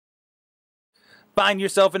Find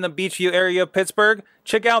yourself in the Beachview area of Pittsburgh?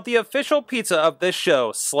 Check out the official pizza of this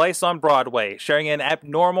show, Slice on Broadway, sharing an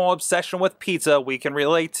abnormal obsession with pizza we can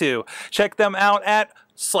relate to. Check them out at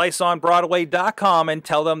sliceonbroadway.com and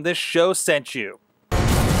tell them this show sent you.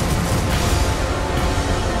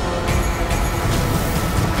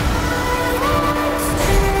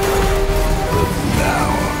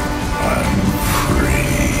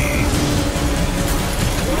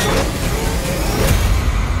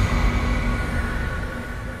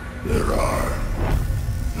 There are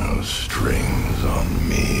no strings on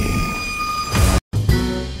me.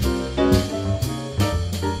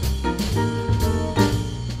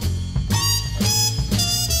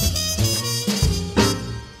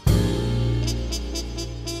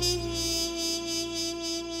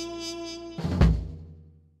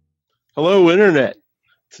 Hello, Internet.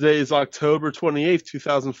 Today is October 28th,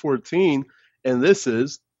 2014, and this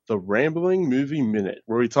is the Rambling Movie Minute,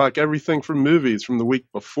 where we talk everything from movies from the week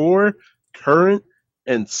before, current,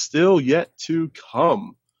 and still yet to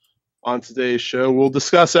come. On today's show, we'll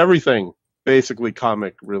discuss everything, basically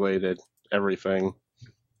comic-related, everything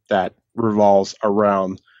that revolves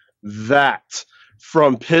around that.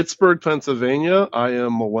 From Pittsburgh, Pennsylvania, I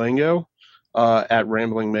am Mulango at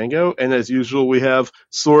Rambling Mango, and as usual, we have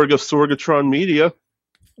Sorg of Sorgatron Media.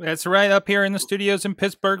 That's right, up here in the studios in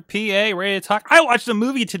Pittsburgh, PA, ready to talk. I watched a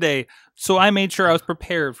movie today, so I made sure I was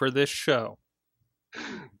prepared for this show.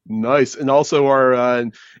 Nice. And also our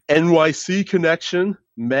NYC connection,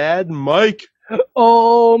 Mad Mike.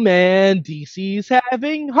 Oh man, DC's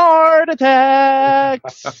having heart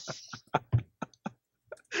attacks.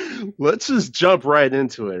 Let's just jump right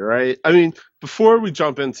into it, right? I mean, before we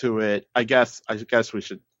jump into it, I guess we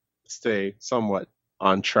should stay somewhat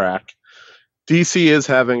on track. DC is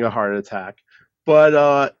having a heart attack,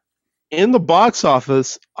 but in the box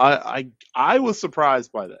office, I was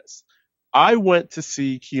surprised by this. I went to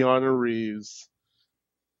see Keanu Reeves'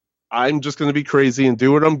 I'm just going to be crazy and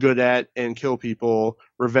do what I'm good at and kill people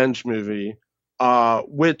revenge movie,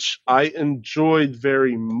 which I enjoyed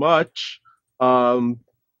very much. John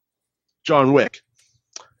Wick.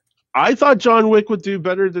 I thought John Wick would do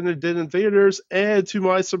better than it did in theaters, and to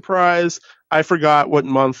my surprise, I forgot what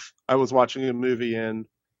month I was watching a movie in,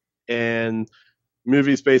 and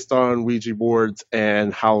movies based on Ouija boards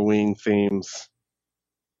and Halloween themes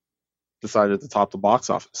decided to top the box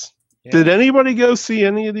office. Yeah. Did anybody go see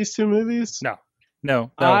any of these two movies? No.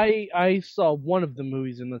 I saw one of the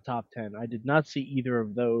movies in the top 10. I did not see either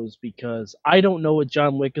of those because I don't know what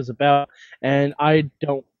John Wick is about, and I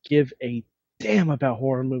don't give a damn about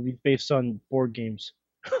horror movies based on board games.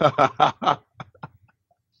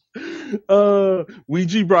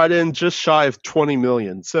 Ouija brought in just shy of 20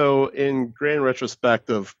 million. So in grand retrospect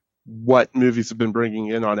of what movies have been bringing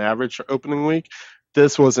in on average for opening week,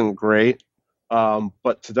 this wasn't great.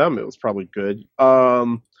 But to them, it was probably good.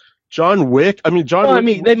 John Wick.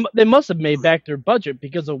 They must have made back their budget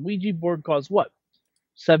because a Ouija board costs what,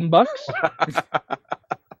 $7?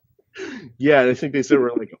 Yeah, I think they said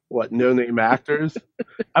we're like no-name actors.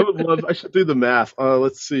 I should do the math.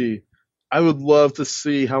 Let's see. I would love to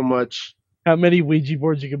see how many Ouija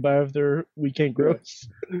boards you can buy if they're weekend gross.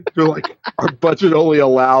 They're like, our budget only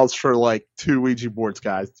allows for like 2 Ouija boards,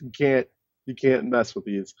 guys. You can't mess with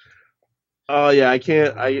these. Oh yeah, I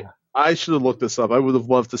can't. I should have looked this up. I would have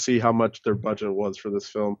loved to see how much their budget was for this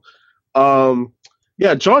film.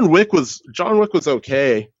 Yeah, John Wick was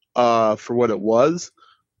okay for what it was,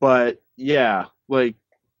 but yeah, like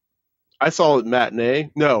I saw it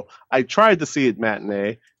matinee. No, I tried to see it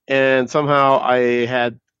matinee, and somehow I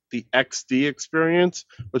had the XD experience,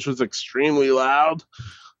 which was extremely loud.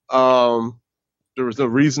 There was no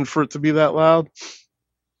reason for it to be that loud,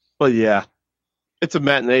 but yeah, it's a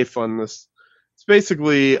matinee funness. It's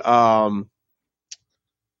basically if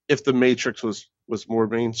the Matrix was more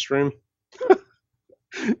mainstream.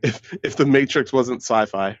 if the Matrix wasn't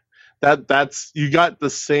sci-fi, that's you got the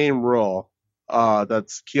same role.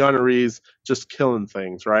 That's Keanu Reeves just killing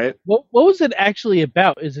things, right? What was it actually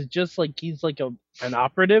about? Is it just like he's like an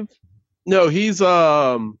operative? No, he's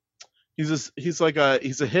a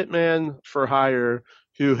hitman for hire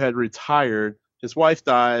who had retired. His wife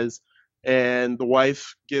dies, and the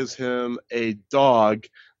wife gives him a dog,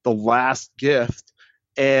 the last gift,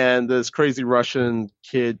 and this crazy Russian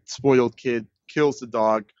kid, spoiled kid, kills the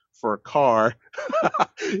dog for a car,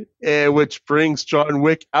 and which brings John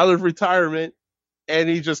Wick out of retirement, and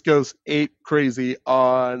he just goes ape crazy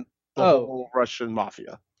on the whole Russian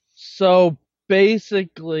mafia. So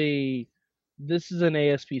basically, this is an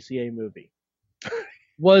ASPCA movie.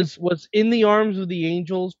 Was In the Arms of the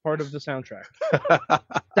Angels part of the soundtrack?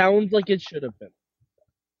 Sounds like it should have been.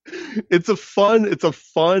 It's a fun,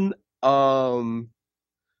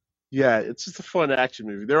 yeah, it's just a fun action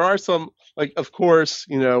movie. There are some, like, of course,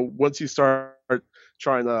 once you start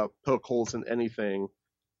trying to poke holes in anything,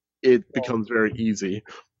 it Well, becomes very easy.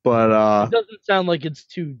 But it doesn't sound like it's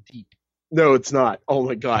too deep. no, it's not. Oh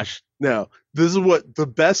my gosh, no. This is what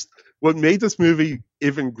made this movie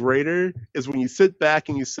even greater is when you sit back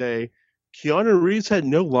and you say, Keanu Reeves had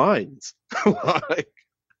no lines. Like,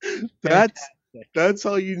 that's Fantastic. that's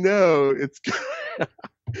how you know it's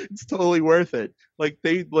totally worth it. Like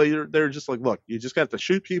they're just like, look, you just got to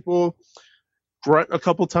shoot people, grunt a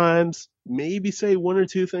couple times, maybe say one or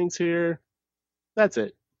two things here. That's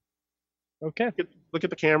it. Okay. Look at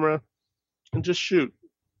the camera and just shoot.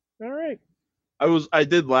 All right. I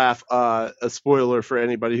did laugh. A spoiler for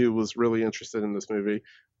anybody who was really interested in this movie.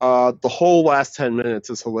 The whole last 10 minutes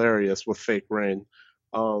is hilarious with fake rain.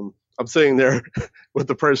 I'm sitting there with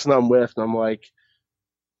the person I'm with, and I'm like,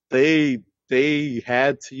 they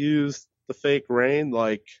had to use the fake rain.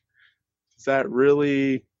 Like, does that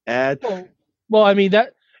really add? Well, I mean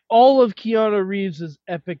that all of Keanu Reeves'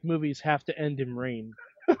 epic movies have to end in rain.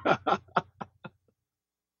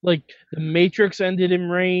 Like The Matrix ended in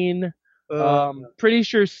rain. Pretty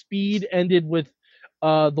sure Speed ended with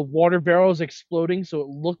the water barrels exploding, so it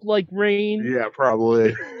looked like rain. Yeah,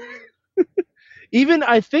 probably. Even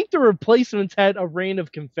I think the replacements had a rain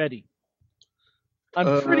of confetti.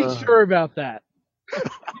 I'm pretty sure about that.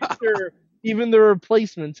 I'm pretty sure even the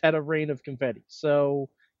replacements had a rain of confetti. So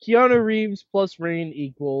Keanu Reeves plus rain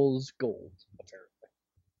equals gold.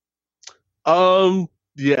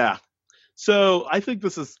 Yeah. So I think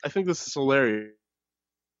this is hilarious.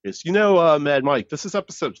 Mad Mike, this is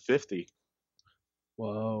episode 50.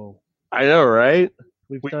 Whoa. I know, right?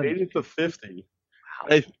 We done made it to 50.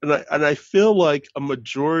 And I feel like a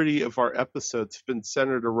majority of our episodes have been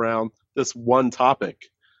centered around this one topic.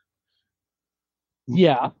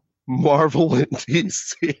 Yeah. Marvel and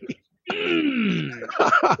DC.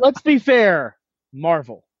 Let's be fair.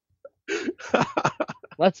 Marvel.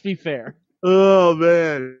 Let's be fair. Oh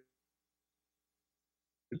man.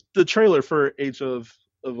 The trailer for Age of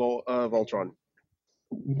Ultron.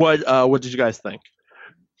 What did you guys think?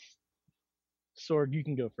 Sorg, you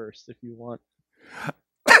can go first if you want.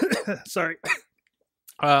 Sorry.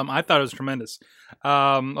 I thought it was tremendous.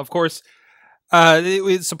 Of course, it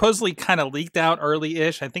was supposedly kind of leaked out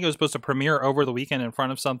early-ish. I think it was supposed to premiere over the weekend in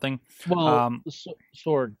front of something. Well,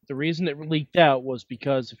 Sorg, the reason it leaked out was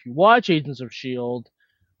because if you watch Agents of S.H.I.E.L.D.,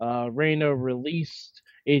 Reyna released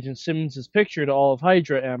Agent Simmons' picture to all of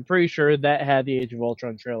Hydra, and I'm pretty sure that had the Age of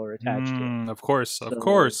Ultron trailer attached to it. Of course.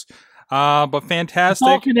 But fantastic.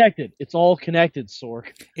 It's all connected,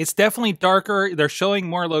 Sorg. It's definitely darker. They're showing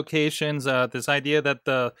more locations. This idea that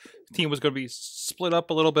the team was going to be split up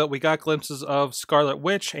a little bit. We got glimpses of Scarlet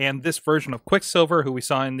Witch and this version of Quicksilver, who we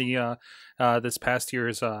saw in the this past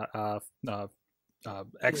year's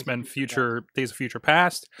X-Men Days of Future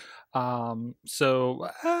Past. So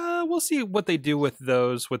we'll see what they do with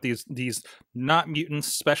those, with these not mutants,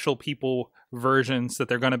 special people versions that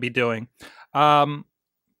they're going to be doing.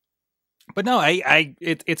 But no,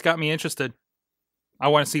 it's got me interested. I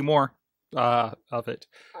want to see more of it.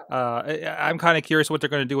 I'm kind of curious what they're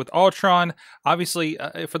going to do with Ultron. Obviously,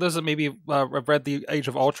 for those that maybe have read the Age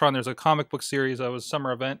of Ultron, there's a comic book series that was a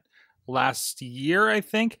summer event last year, I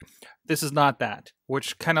think. This is not that,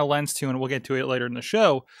 which kind of lends to, and we'll get to it later in the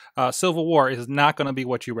show, Civil War is not going to be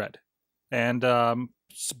what you read. And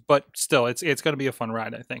but still, it's going to be a fun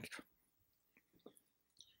ride, I think.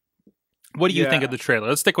 What do you think of the trailer?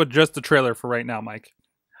 Let's stick with just the trailer for right now, Mike.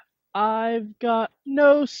 I've got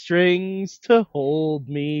no strings to hold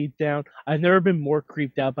me down. I've never been more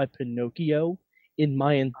creeped out by Pinocchio in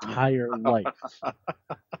my entire life.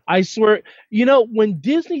 I swear, when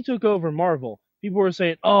Disney took over Marvel, people were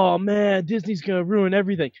saying, oh man, Disney's going to ruin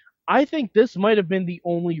everything. I think this might have been the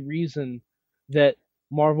only reason that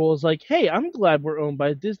Marvel was like, hey, I'm glad we're owned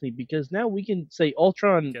by Disney, because now we can say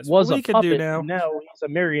Ultron was a puppet, and now he's a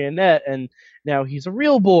marionette, and now he's a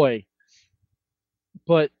real boy.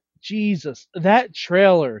 But Jesus, that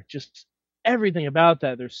trailer, just everything about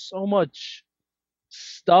that, there's so much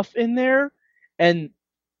stuff in there, and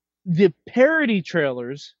the parody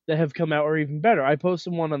trailers that have come out are even better. I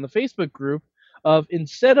posted one on the Facebook group of,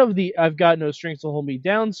 instead of the I've Got No Strings to Hold Me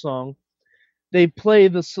Down song, they play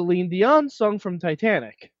the Celine Dion song from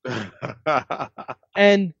Titanic.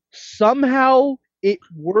 And somehow it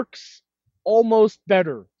works almost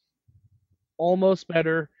better. Almost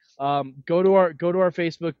better. Go to our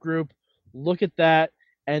Facebook group, look at that,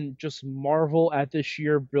 and just marvel at the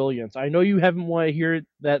sheer brilliance. I know you haven't wanted to hear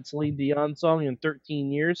that Celine Dion song in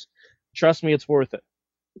 13 years. Trust me, it's worth it.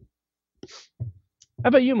 How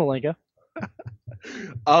about you, Malenka?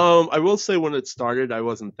 I will say when it started, I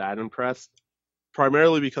wasn't that impressed,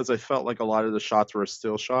 primarily because I felt like a lot of the shots were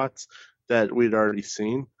still shots that we'd already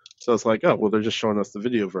seen. So it's like, oh, well, they're just showing us the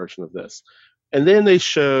video version of this. And then they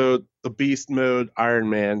showed the beast mode Iron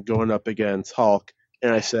Man going up against Hulk,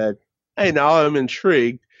 and I said, hey, now I'm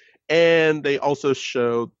intrigued. And they also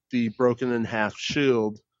showed the broken in half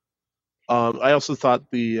shield. I also thought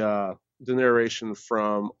the narration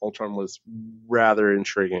from Ultron was rather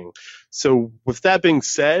intriguing. So with that being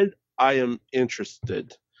said, I am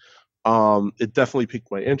interested. It definitely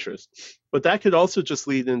piqued my interest. But that could also just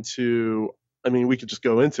lead into, I mean, we could just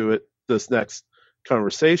go into it, this next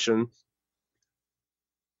conversation.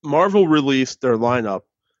 Marvel released their lineup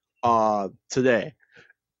today.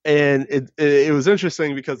 And it was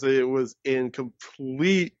interesting because it was in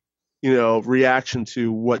complete, reaction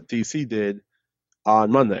to what DC did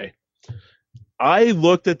on Monday. I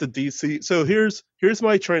looked at the DC. So here's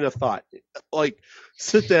my train of thought. Like,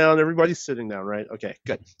 sit down. Everybody's sitting down, right? Okay,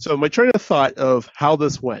 good. So my train of thought of how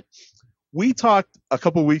this went. We talked a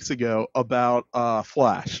couple weeks ago about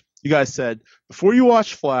Flash. You guys said before you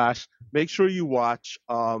watch Flash, make sure you watch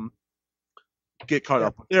Get Caught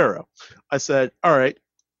Up with Arrow. I said, all right.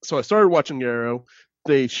 So I started watching Arrow.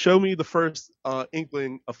 They show me the first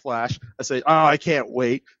inkling of Flash. I say, oh, I can't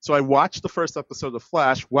wait. So I watched the first episode of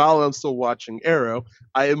Flash while I'm still watching Arrow.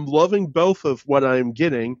 I am loving both of what I'm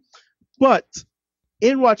getting. But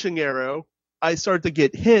in watching Arrow, I start to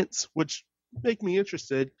get hints, which make me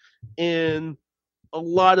interested in a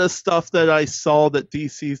lot of stuff that I saw that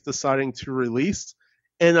DC's deciding to release.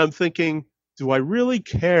 And I'm thinking, do I really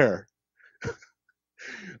care?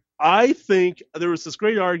 I think there was this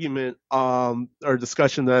great argument or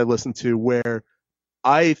discussion that I listened to where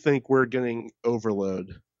I think we're getting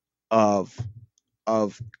overload of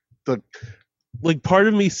the, like, part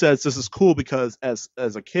of me says this is cool because as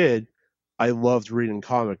a kid I loved reading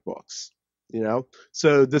comic books,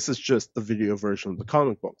 so this is just the video version of the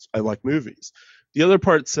comic books. I like movies. The other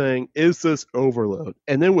part saying, is this overload?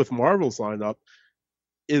 And then with Marvel's lineup,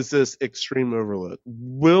 is this extreme overload?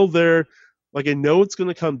 Will there, like, I know it's going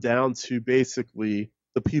to come down to basically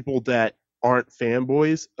the people that aren't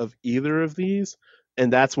fanboys of either of these,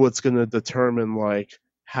 and that's what's going to determine like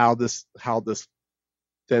how this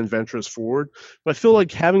then ventures forward. But I feel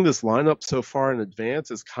like having this lineup so far in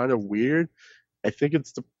advance is kind of weird. I think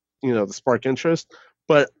it's the spark interest,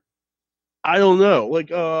 but I don't know. Like,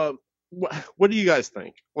 what do you guys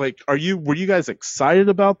think? Like, were you guys excited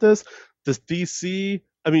about this? Does DC?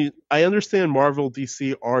 I mean, I understand Marvel,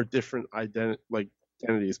 DC are different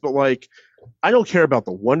identities, but like, I don't care about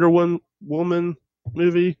the Wonder Woman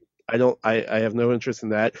movie. I have no interest in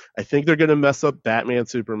that. I think they're gonna mess up Batman,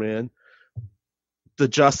 Superman. The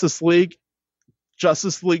Justice League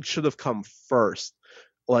should have come first,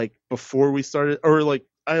 like before we started, or like,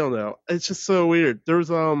 I don't know. It's just so weird.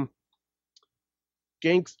 There's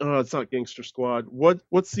it's not Gangster Squad.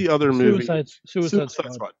 What's the other movie? Suicide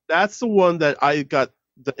Squad. That's the one that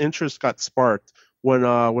the interest got sparked when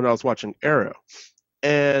I was watching Arrow,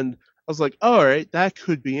 and I was like, all right, that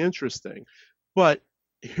could be interesting. But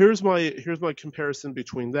here's my comparison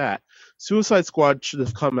between that. Suicide Squad should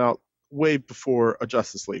have come out way before a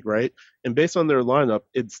Justice League, right? And based on their lineup,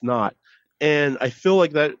 it's not. And I feel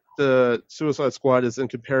like that the Suicide Squad is in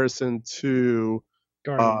comparison to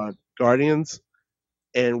Guardians,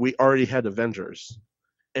 and we already had Avengers.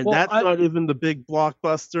 And that's not even the big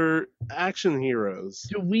blockbuster action heroes.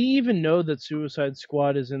 Do we even know that Suicide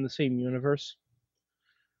Squad is in the same universe?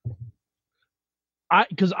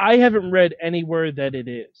 Because I haven't read anywhere that it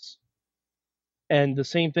is. And the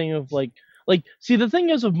same thing of like, see, the thing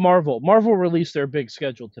is of Marvel released their big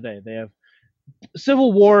schedule today. They have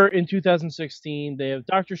Civil War in 2016. They have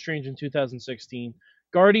Doctor Strange in 2016.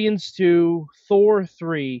 Guardians 2, Thor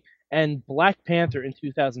 3, and Black Panther in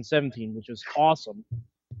 2017, which is awesome.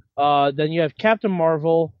 Then you have Captain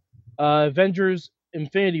Marvel, Avengers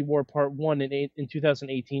Infinity War Part 1 in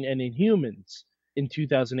 2018, and Inhumans in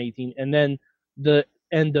 2018, and then the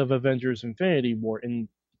end of Avengers Infinity War in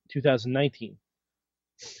 2019.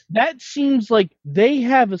 That seems like they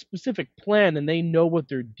have a specific plan and they know what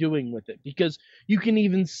they're doing with it, because you can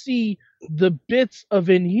even see the bits of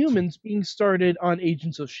Inhumans being started on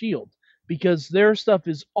Agents of S.H.I.E.L.D. because their stuff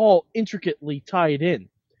is all intricately tied in.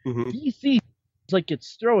 Mm-hmm. DC is like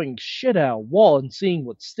it's throwing shit at a wall and seeing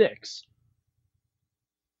what sticks.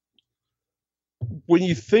 When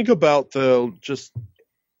you think about the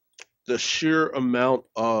sheer amount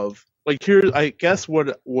of, like, here, I guess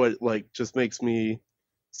what like just makes me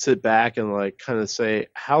sit back and like kind of say,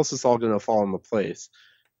 how's this all going to fall into place?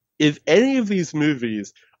 If any of these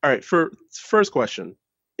movies All right, for first question,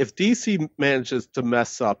 if DC manages to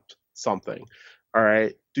mess up something, all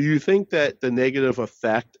right, do you think that the negative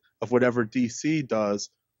effect of whatever DC does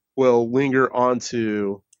will linger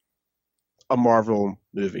onto a Marvel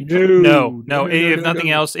movie? No. If nothing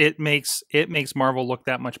else, it makes Marvel look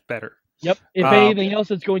that much better. Yep. If anything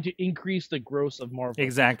else, it's going to increase the gross of Marvel.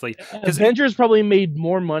 Exactly. Avengers probably made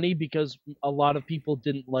more money because a lot of people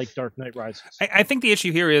didn't like Dark Knight Rises. I think the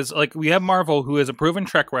issue here is, like, we have Marvel, who has a proven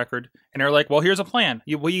track record, and they're like, well, here's a plan.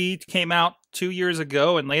 We came out 2 years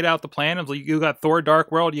ago and laid out the plan of, like, you got Thor: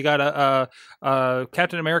 Dark World, you got a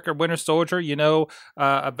Captain America: Winter Soldier,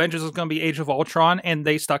 Avengers is going to be Age of Ultron, and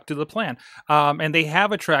they stuck to the plan. And they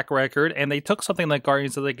have a track record, and they took something like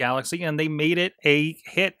Guardians of the Galaxy and they made it a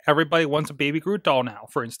hit. Everybody wants a Baby Groot doll now,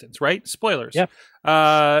 for instance, right? Spoilers. Yep.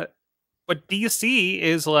 But DC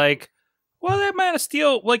is like, well, that Man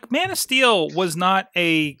of Steel was not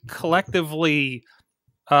a collectively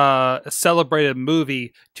celebrated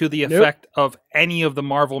movie to the effect of any of the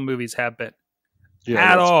Marvel movies have been.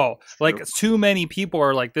 At all. True. Like, too many people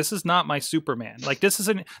are like, this is not my Superman. Like, this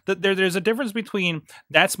isn't. There's a difference between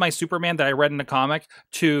that's my Superman that I read in the comic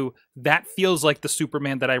to that feels like the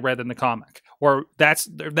Superman that I read in the comic, or that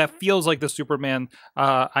feels like the Superman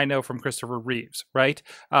I know from Christopher Reeves, right?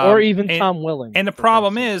 Or even Tom Welling. And the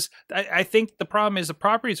problem is, I think the problem is the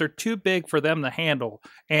properties are too big for them to handle,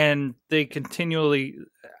 and they continually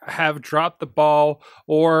have dropped the ball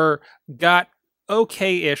or got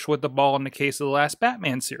okay-ish with the ball in the case of the last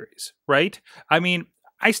Batman series, right? I mean,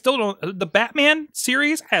 I still don't. The Batman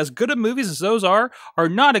series, as good of movies as those are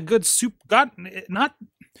not a good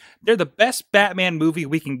they're the best Batman movie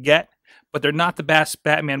we can get, but they're not the best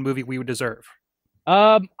Batman movie we would deserve.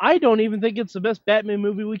 I don't even think it's the best Batman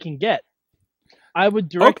movie we can get. I would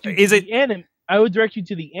direct you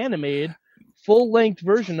to the animated full-length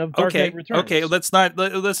version of Dark Knight Returns. Okay,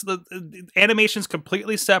 the animation's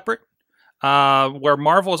completely separate. Where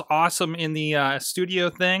Marvel is awesome in the studio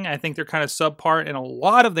thing, I think they're kind of subpar in a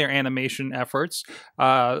lot of their animation efforts.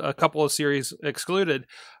 A couple of series excluded,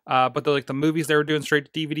 but the movies they were doing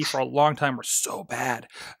straight to DVD for a long time were so bad.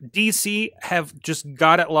 DC have just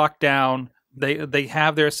got it locked down. They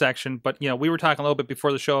have their section, but we were talking a little bit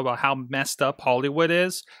before the show about how messed up Hollywood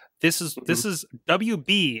is. This is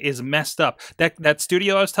WB is messed up. That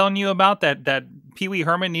studio I was telling you about, that Pee Wee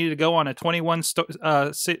Herman needed to go on a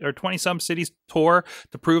 20 some cities tour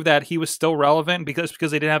to prove that he was still relevant because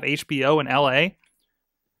they didn't have HBO in LA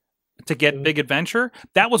to get Big Adventure.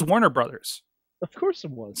 That was Warner Brothers. Of course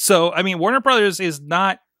it was. So I mean, Warner Brothers is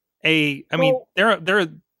not a. I mean,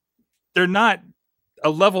 they're not a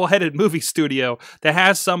level-headed movie studio that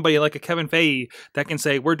has somebody like a Kevin Feige that can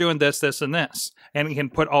say, we're doing this, this, and this, and he can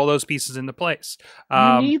put all those pieces into place.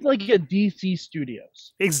 You need like a DC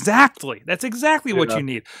Studios. Exactly. That's exactly what you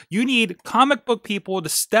need. You need comic book people to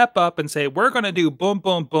step up and say, we're going to do boom,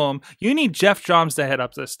 boom, boom. You need Jeff Johns to head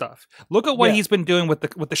up this stuff. Look at what he's been doing with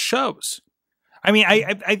the shows. I mean,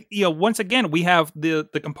 I once again, we have the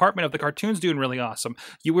compartment of the cartoons doing really awesome.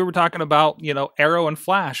 We were talking about, Arrow and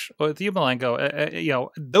Flash with you, Mulango.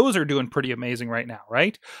 Those are doing pretty amazing right now,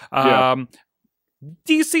 right?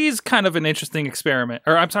 DC is kind of an interesting experiment.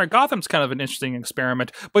 Or, I'm sorry, Gotham's kind of an interesting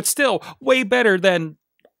experiment, but still way better than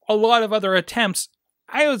a lot of other attempts.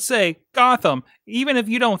 I would say Gotham, even if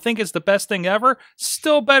you don't think it's the best thing ever,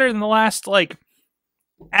 still better than the last,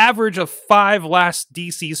 average of 5 last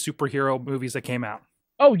DC superhero movies that came out.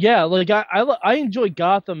 Oh yeah, I enjoy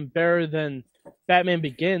Gotham better than Batman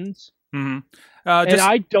Begins. Mm-hmm. And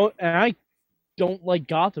I don't like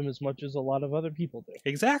Gotham as much as a lot of other people do.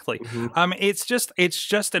 Exactly. Mm-hmm. It's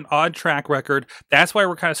just an odd track record. That's why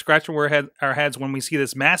we're kind of scratching our heads when we see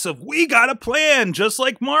this massive, we got a plan, just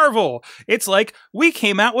like Marvel. It's like, we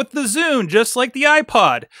came out with the Zune, just like the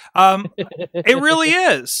iPod. It really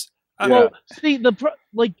is. Well, see,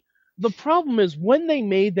 the problem is when they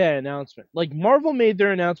made that announcement, like Marvel made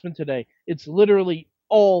their announcement today, it's literally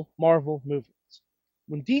all Marvel movies.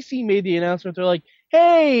 When DC made the announcement, they're like,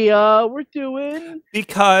 hey, we're doing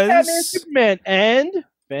Batman, Superman, and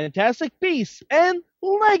Fantastic Beasts, and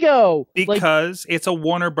Lego. Because it's a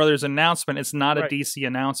Warner Brothers announcement, it's not a DC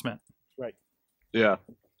announcement. Right. Yeah.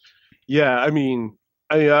 Yeah, I mean,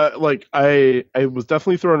 I was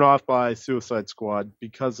definitely thrown off by Suicide Squad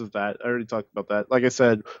because of that. I already talked about that. Like I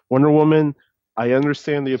said, Wonder Woman, I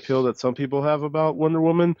understand the appeal that some people have about Wonder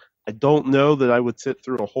Woman. I don't know that I would sit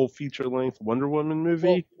through a whole feature-length Wonder Woman movie.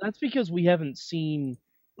 Well, that's because we haven't seen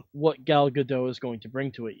what Gal Gadot is going to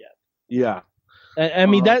bring to it yet. Yeah. I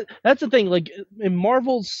mean, that's the thing. Like, in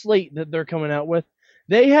Marvel's slate that they're coming out with,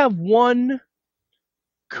 they have one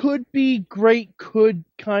could be great, could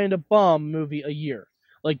kind of bomb movie a year.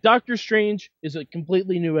 Like Doctor Strange is a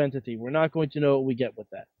completely new entity. We're not going to know what we get with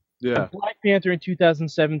that. Yeah. Black Panther in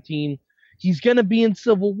 2017, he's going to be in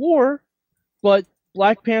Civil War, but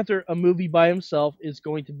Black Panther, a movie by himself, is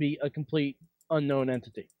going to be a complete unknown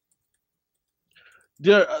entity.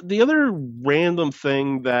 The other random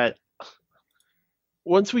thing that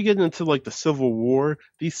once we get into like the Civil War,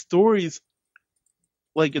 these stories,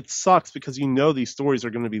 like it sucks because you know these stories are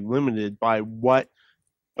going to be limited by what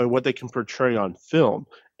they can portray on film.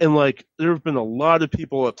 And like there have been a lot of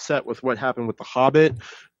people upset with what happened with The Hobbit,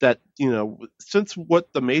 that, you know, since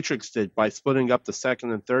what The Matrix did by splitting up the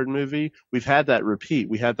second and third movie, we've had that repeat.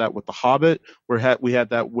 We had that with The Hobbit. We had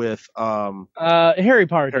that with Harry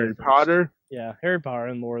Potter. Harry Potter. Yeah, Harry Potter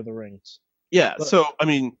and Lord of the Rings. Yeah, But, so I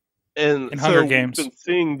mean, and so Hunger Games. We've been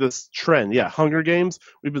seeing this trend. Yeah, Hunger Games.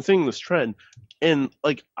 We've been seeing this trend, and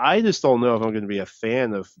like I just don't know if I'm going to be a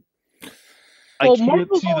fan of. well,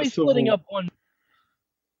 Marvel's only splitting up one.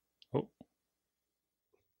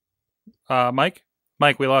 Mike,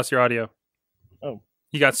 we lost your audio. Oh,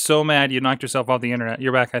 you got so mad you knocked yourself off the internet.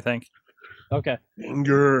 You're back, I think. Okay.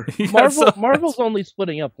 Anger. Marvel's only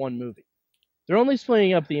splitting up one movie. They're only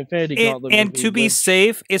splitting up the Infinity Gauntlet. And to be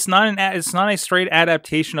safe, it's not a straight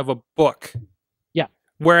adaptation of a book. Yeah.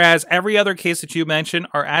 Whereas every other case that you mentioned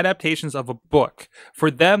are adaptations of a book.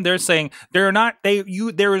 For them, they're saying there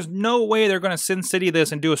is no way they're going to Sin City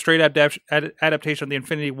this and do a straight adaptation of the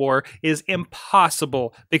Infinity War. It is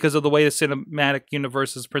impossible because of the way the cinematic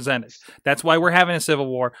universe is presented. That's why we're having a Civil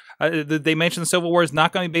War. They mentioned the Civil War is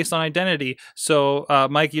not going to be based on identity. So,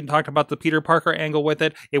 Mike, you talked about the Peter Parker angle with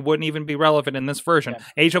it. It wouldn't even be relevant in this version. Yeah.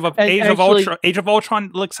 Age of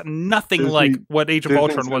Ultron looks nothing like what Age of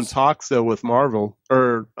Ultron was. In talks though with Marvel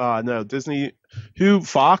no, Disney.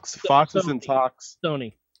 Fox is in talks.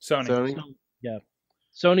 Sony. Yeah.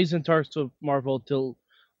 Sony's in talks with Marvel to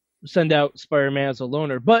send out Spider-Man as a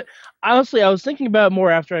loner. But honestly, I was thinking about it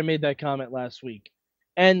more after I made that comment last week.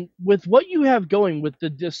 And with what you have going with the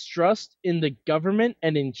distrust in the government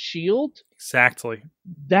and in S.H.I.E.L.D., exactly,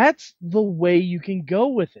 that's the way you can go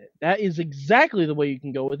with it. That is exactly the way you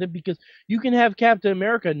can go with it, because you can have Captain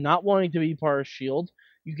America not wanting to be part of S.H.I.E.L.D.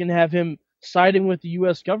 You can have him siding with the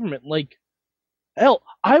U.S. government. Like, hell,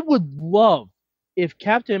 I would love if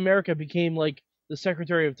Captain America became like the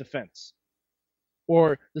Secretary of Defense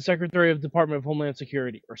or the Secretary of Department of Homeland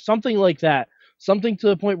Security or something like that. Something to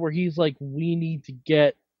the point where he's like, we need to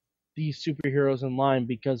get these superheroes in line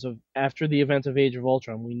because of after the events of Age of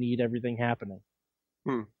Ultron, we need everything happening.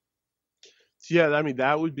 Yeah, I mean,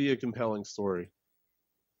 that would be a compelling story.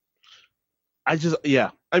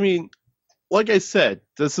 Like I said,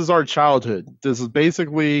 this is our childhood. This is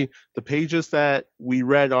basically the pages that we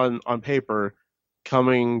read on paper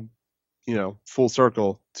coming, full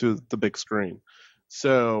circle to the big screen.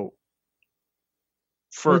 So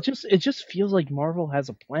it just feels like Marvel has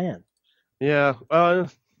a plan. Yeah.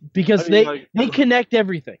 Because they connect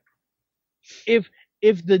everything. If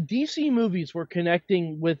the DC movies were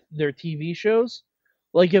connecting with their TV shows,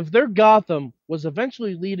 like if their Gotham was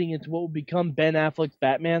eventually leading into what would become Ben Affleck's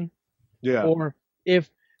Batman, yeah, or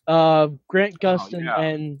if Grant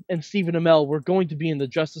Gustin and Stephen Amell were going to be in the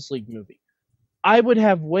Justice League movie, I would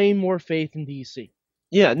have way more faith in DC.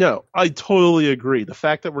 Yeah, no, I totally agree. The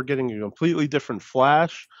fact that we're getting a completely different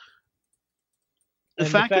Flash, the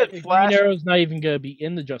fact that Green Arrow's not even going to be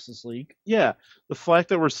in the Justice League. Yeah, the fact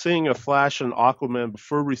that we're seeing a Flash and Aquaman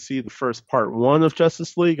before we see the first part 1 of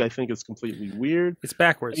Justice League, I think is completely weird. It's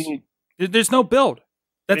backwards. There's no build.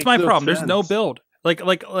 That's my problem. There's no build.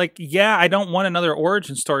 Like, yeah, I don't want another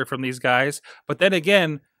origin story from these guys, but then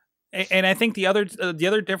again, and I think the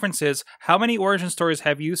other difference is, how many origin stories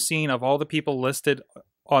have you seen of all the people listed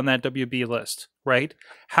on that WB list, right?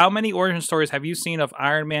 How many origin stories have you seen of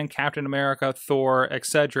Iron Man, Captain America, Thor,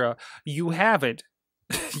 etc.? You haven't.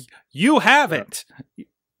 You haven't.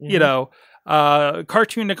 Mm-hmm.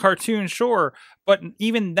 Cartoon to cartoon, sure, but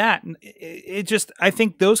even that, I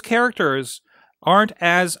think those characters aren't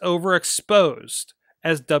as overexposed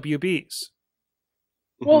as WBs.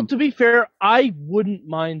 Well, to be fair, I wouldn't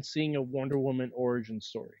mind seeing a Wonder Woman origin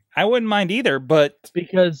story. I wouldn't mind either, but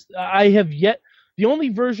because the only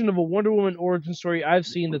version of a Wonder Woman origin story I've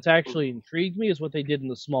seen that's actually intrigued me is what they did in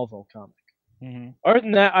the Smallville comic. Mm-hmm. Other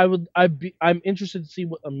than that, I'm interested to see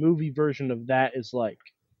what a movie version of that is like.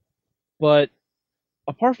 But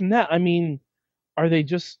apart from that, I mean,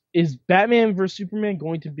 is Batman vs Superman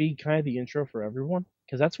going to be kind of the intro for everyone?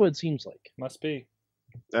 Because that's what it seems like. Must be.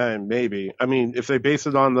 Maybe. I mean, if they base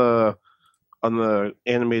it on the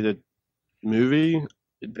animated movie,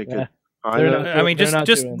 they could I mean, just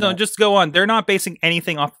just go on. They're not basing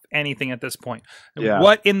anything off anything at this point. Yeah.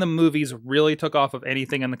 What in the movies really took off of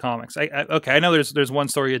anything in the comics? Okay, I know there's one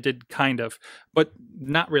story it did kind of, but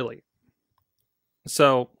not really.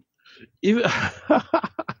 So, even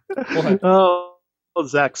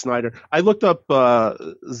Zack Snyder. I looked up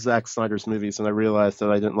Zack Snyder's movies and I realized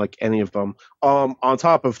that I didn't like any of them. On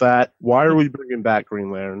top of that, why are we bringing back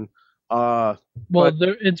Green Lantern?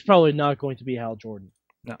 It's probably not going to be Hal Jordan.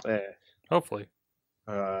 No, hopefully.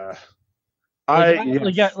 Like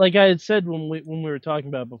I had said when we were talking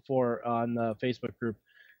about before on the Facebook group,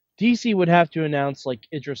 DC would have to announce like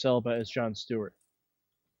Idris Elba as Jon Stewart,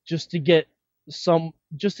 just to get some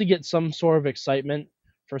sort of excitement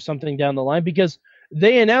for something down the line, because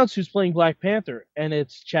they announced who's playing Black Panther, and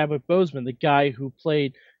it's Chadwick Boseman, the guy who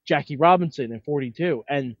played Jackie Robinson in 42,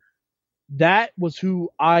 and that was who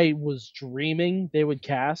I was dreaming they would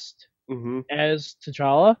cast as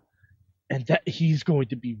T'Challa, and that he's going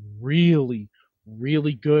to be really,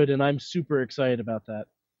 really good, and I'm super excited about that.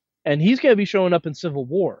 And he's going to be showing up in Civil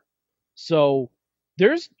War, so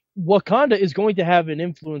Wakanda is going to have an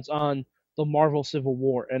influence on the Marvel Civil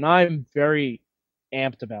War, and I'm very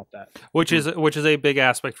amped about that. Which is a big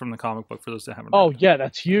aspect from the comic book for those that haven't. Oh yeah,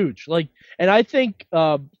 that's huge. And I think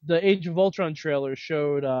the Age of Ultron trailer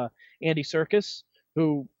showed Andy Serkis,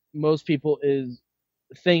 who most people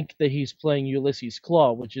think that he's playing Ulysses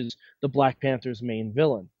Klaue, which is the Black Panther's main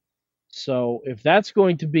villain. So if that's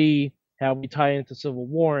going to be how we tie into Civil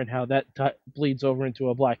War and how that bleeds over into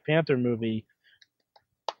a Black Panther movie,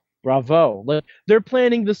 bravo! They're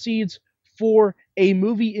planting the seeds for a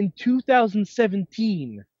movie in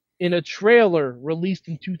 2017 in a trailer released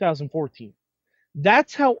in 2014.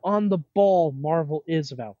 That's how on the ball Marvel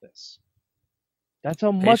is about this. That's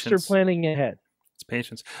how much they're planning ahead. It's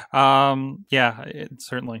patience. Yeah,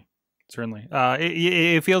 certainly.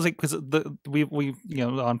 It feels like, because we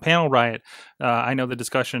on Panel Riot, I know the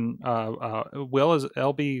discussion. Will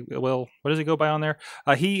what does he go by on there?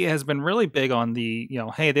 He has been really big on the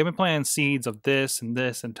hey, they've been planting seeds of this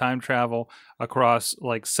and time travel across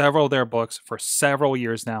like several of their books for several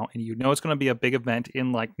years now, and it's going to be a big event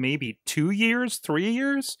in like maybe 2 years, 3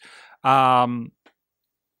 years. Marvel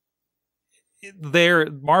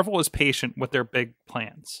is patient with their big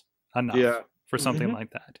plans enough. Yeah. For something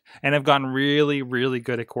like that, and have gotten really, really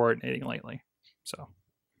good at coordinating lately. So,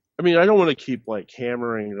 I mean, I don't want to keep like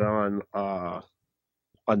hammering on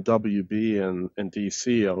WB and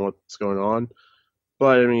DC on what's going on,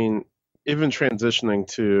 but I mean, even transitioning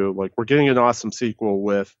to like we're getting an awesome sequel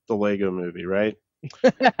with the Lego Movie, right?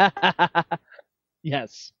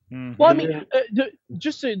 Yes. Mm-hmm. Well, I mean,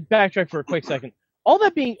 just to backtrack for a quick second, all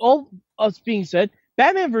being said,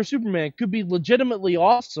 Batman vs Superman could be legitimately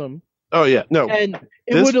awesome. Oh yeah, no, and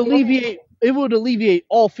it would alleviate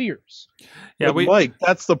all fears. Yeah, Mike,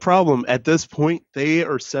 that's the problem. At this point, they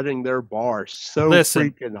are setting their bar so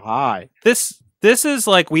freaking high. This is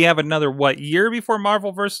like we have another year before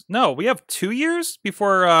Marvel versus? No, we have 2 years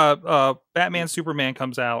before Batman Superman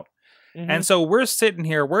comes out, and so we're sitting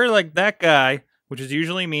here. We're like that guy, which is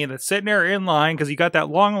usually me, that's sitting there in line because you got that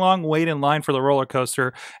long wait in line for the roller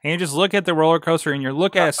coaster, and you just look at the roller coaster and you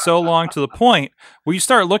look at it so long to the point where you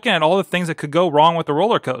start looking at all the things that could go wrong with the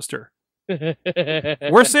roller coaster.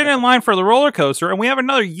 We're sitting in line for the roller coaster, and we have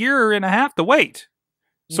another year and a half to wait.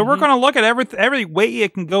 So we're going to look at every way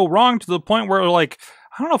it can go wrong to the point where we're like,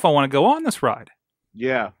 I don't know if I want to go on this ride.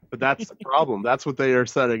 Yeah, but that's the problem. That's what they are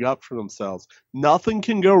setting up for themselves. Nothing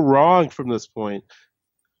can go wrong from this point.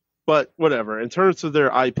 But whatever. In terms of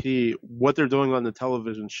their IP, what they're doing on the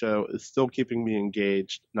television show is still keeping me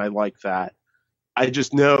engaged, and I like that. I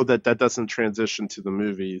just know that doesn't transition to the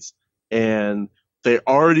movies. And they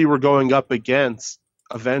already were going up against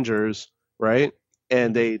Avengers, right?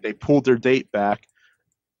 And they pulled their date back,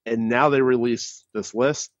 and now they release this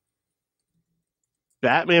list.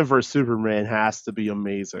 Batman vs Superman has to be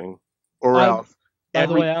amazing, or else. By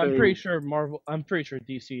the way, I'm pretty sure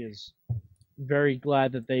DC is very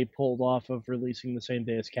glad that they pulled off of releasing the same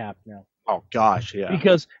day as Cap now. Oh gosh, yeah.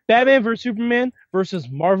 Because Batman vs Superman versus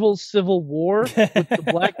Marvel's Civil War with the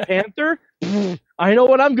Black Panther, I know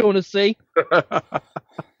what I'm going to see.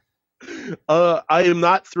 I am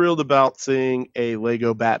not thrilled about seeing a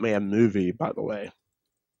Lego Batman movie, by the way.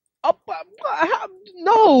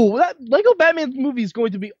 No, that Lego Batman movie is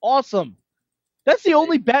going to be awesome. That's the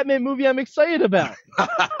only Batman movie I'm excited about.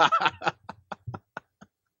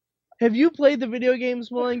 Have you played the video games,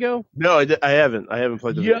 Mulango? No, I haven't. I haven't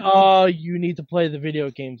played the video games. You need to play the video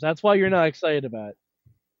games. That's why you're not excited about it.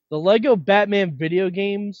 The Lego Batman video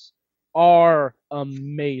games are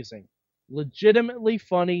amazing. Legitimately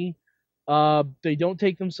funny. They don't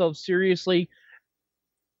take themselves seriously.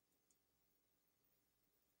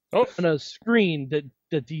 Oh. On a screen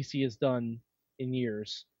that DC has done in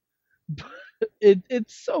years.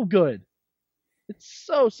 It's so good. It's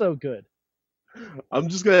so good. I'm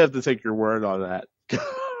just gonna have to take your word on that.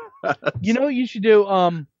 You know what you should do?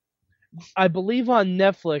 I believe on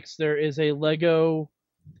Netflix there is a Lego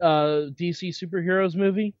DC superheroes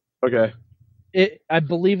movie. Okay. I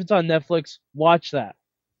believe it's on Netflix. Watch that.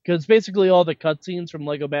 Because it's basically all the cutscenes from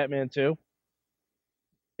Lego Batman 2.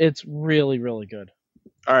 It's really, really good.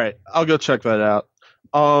 All right, I'll go check that out.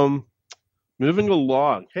 Moving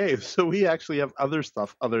along. Hey, so we actually have other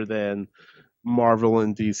stuff other than Marvel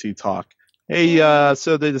and DC talk. Hey,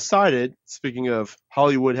 so they decided, speaking of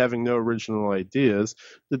Hollywood having no original ideas,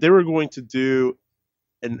 that they were going to do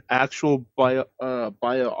an actual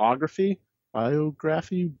biography,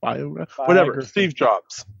 whatever, Steve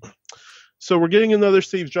Jobs. So we're getting another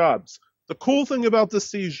Steve Jobs. The cool thing about this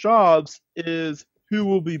Steve Jobs is who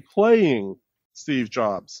will be playing Steve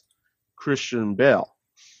Jobs? Christian Bale.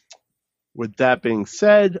 With that being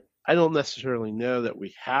said, I don't necessarily know that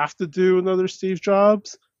we have to do another Steve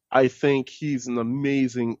Jobs. I think he's an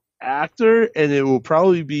amazing actor, and it will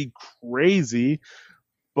probably be crazy,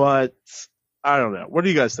 but I don't know. What do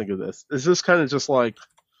you guys think of this? Is this kind of just like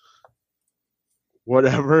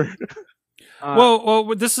whatever?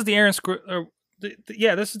 Well, this is the Aaron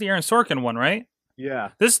this is the Aaron Sorkin one, right? Yeah.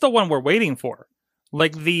 This is the one we're waiting for.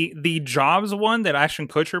 Like the Jobs one that Ashton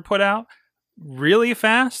Kutcher put out really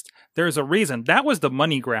fast. There's a reason. That was the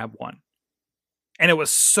money grab one. And it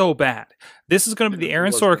was so bad. This is going to be the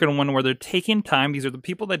Aaron Sorkin one where they're taking time. These are the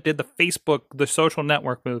people that did the social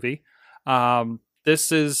network movie.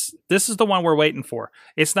 This is the one we're waiting for.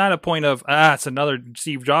 It's not a point of, it's another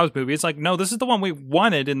Steve Jobs movie. It's like, no, this is the one we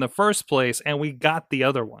wanted in the first place, and we got the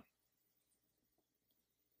other one.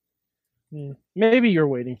 Maybe you're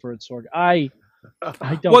waiting for it, Sorg. I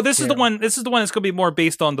don't. Well, this care. is the one that's going to be more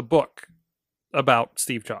based on the book about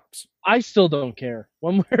Steve Jobs. I still don't care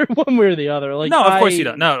one way or the other. Like, no, of course you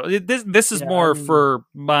don't. No, this is more for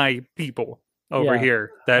my people over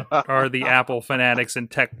here that are the Apple fanatics and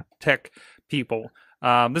tech people.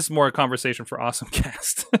 This is more a conversation for Awesome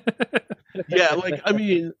Cast. Yeah, like, I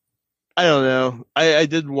mean, I don't know. I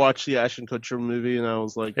did watch the Ashton Kutcher movie, and I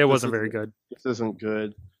was like, it wasn't very good. This isn't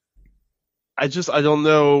good. I don't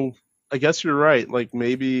know. I guess you're right. Like,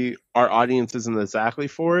 maybe our audience isn't exactly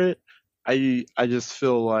for it. I just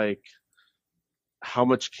feel like, how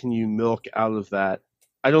much can you milk out of that?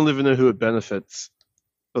 I don't even know who it benefits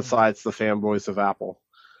besides the fanboys of Apple.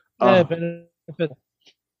 Yeah, it benefits.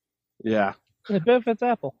 Yeah. It benefits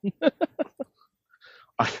Apple.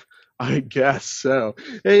 I guess so.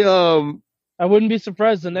 Hey, I wouldn't be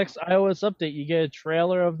surprised the next iOS update you get a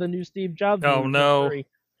trailer of the new Steve Jobs. Oh no!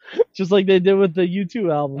 Just like they did with the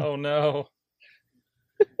U2 album. Oh no!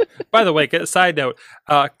 By the way, side note: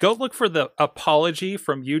 go look for the apology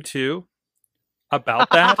from U2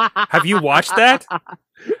 about that. Have you watched that?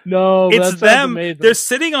 No, it's them. Amazing. They're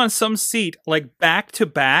sitting on some seat, like back to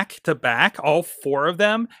back to back, all four of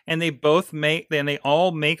them, and they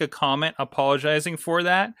all make a comment apologizing for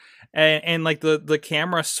that, and like the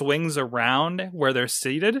camera swings around where they're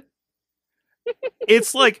seated.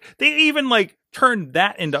 It's like they even like turned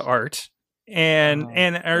that into art. And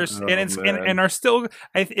are still,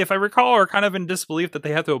 if I recall, are kind of in disbelief that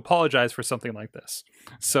they have to apologize for something like this.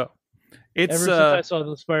 So it's ever since I saw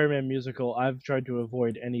the Spider-Man musical, I've tried to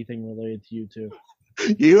avoid anything related to U2.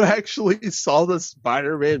 You actually saw the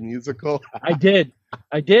Spider-Man musical? I did.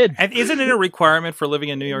 And isn't it a requirement for living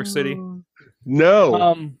in New York City?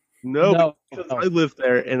 No. No, because I lived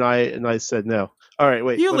there, and I said no. All right,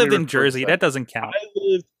 wait. You lived in Jersey. That doesn't count. I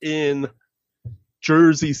lived in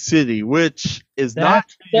Jersey City, which is not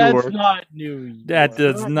New York. That's not New York. That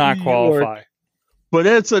does not qualify. But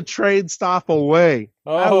it's a train stop away.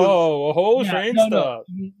 A whole train stop.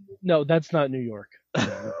 No, that's not New York.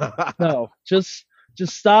 No, just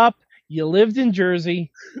stop. You lived in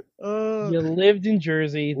Jersey.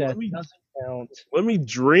 That doesn't count. Let me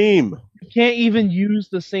dream. You can't even use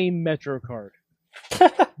the same Metro card.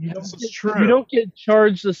 This is true. You don't get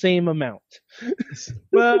charged the same amount.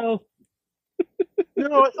 Well,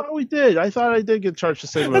 no, I thought we did. I thought I did get charged the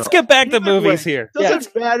same amount. Let's get back to movies here.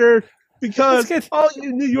 Doesn't matter because all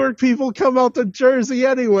you New York people come out to Jersey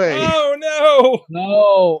anyway. Oh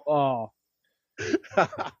no! Oh,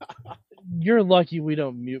 you're lucky we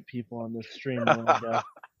don't mute people on this stream.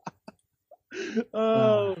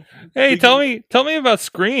 Hey, tell me about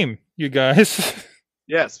Scream, you guys.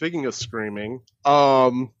 Yeah, speaking of screaming,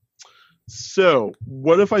 so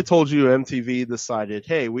what if I told you MTV decided,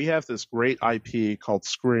 hey, we have this great IP called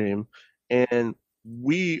Scream, and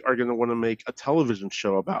we are going to want to make a television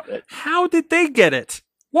show about it. How did they get it?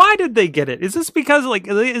 Why did they get it? Is this because, like,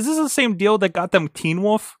 is this the same deal that got them Teen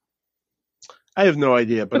Wolf? I have no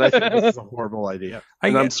idea, but I think this is a horrible idea.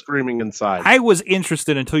 And I'm screaming inside. I was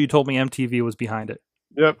interested until you told me MTV was behind it.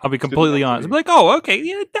 Yep. I'll be completely honest. I'm like, oh, okay,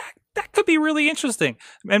 yeah, that could be really interesting.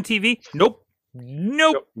 MTV? Nope.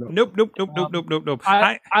 Nope.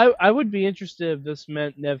 I would be interested if this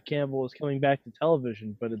meant Nev Campbell was coming back to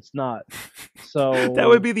television, but it's not. So that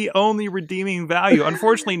would be the only redeeming value.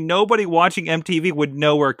 Unfortunately, nobody watching MTV would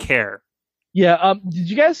know or care. Yeah. Did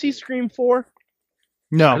you guys see Scream 4?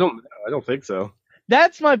 No. I don't think so.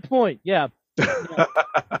 That's my point. Yeah.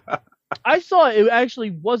 I saw it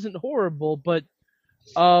actually wasn't horrible, but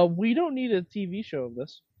we don't need a TV show of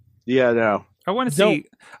this. Yeah, no. I want to see.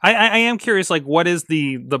 I am curious. Like, what is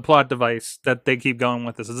the plot device that they keep going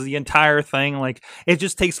with this? Is the entire thing like it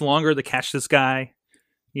just takes longer to catch this guy?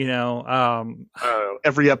 You know,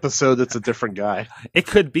 every episode it's a different guy. It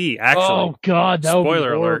could be actually. Oh God, that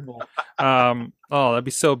spoiler would be alert. That'd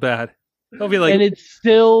be so bad. It'll be like, and it's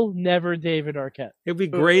still never David Arquette. It'd be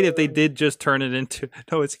great if they did just turn it into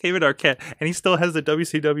no. It's David Arquette, and he still has the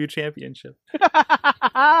WCW championship.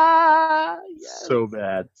 Yes. So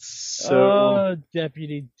bad. So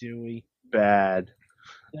Deputy Dewey. Bad.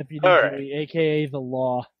 Deputy Dewey, aka the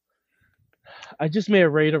Law. I just made a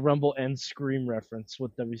Ready to Rumble and Scream reference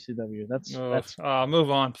with WCW. That's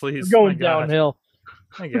move on, please. We're going downhill.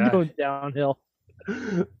 We're going downhill.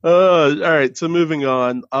 All right, so moving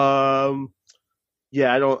on.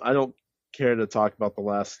 Yeah, I don't care to talk about the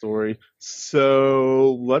last story.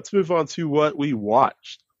 So let's move on to what we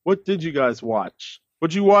watched. What did you guys watch?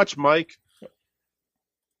 What'd you watch, Mike?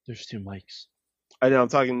 There's two mics. I know, I'm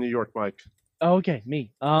talking New York Mike. Oh, okay,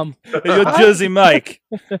 me. You're Jersey Mike.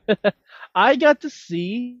 I got to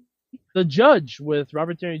see The Judge with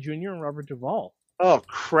Robert Downey Jr. and Robert Duvall. Oh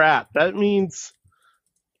crap! That means.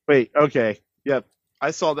 Wait. Okay. Yep.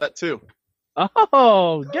 I saw that too.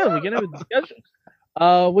 Oh, good. We can have a discussion.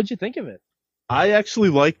 What'd you think of it? I actually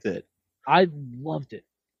liked it. I loved it.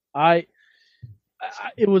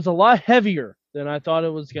 It was a lot heavier than I thought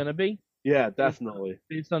it was gonna be. Yeah, definitely.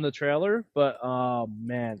 Based on the trailer, but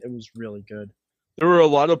man, it was really good. There were a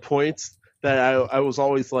lot of points that I was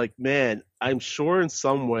always like, man, I'm sure in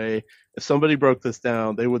some way, if somebody broke this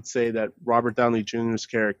down, they would say that Robert Downey Jr.'s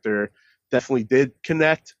character definitely did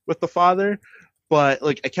connect with the father. But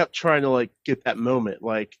like, I kept trying to like get that moment.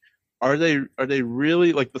 Like, are they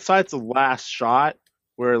really like, besides the last shot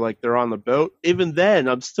where like they're on the boat? Even then,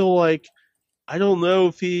 I'm still like, I don't know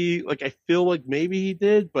if he like. I feel like maybe he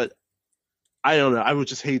did, but I don't know. I would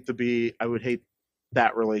just hate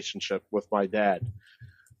that relationship with my dad.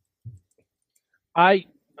 I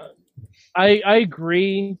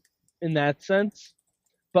agree in that sense,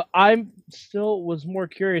 but I'm still was more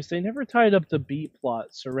curious. They never tied up the B plot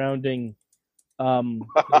surrounding the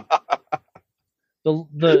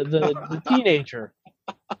teenager.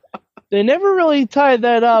 They never really tied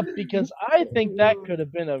that up because I think that could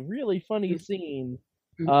have been a really funny scene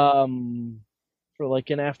for like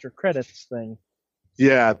an after credits thing.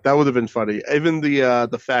 Yeah, that would have been funny. Even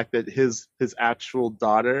the fact that his actual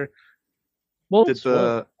daughter did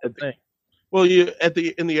in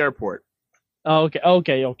the airport. Oh,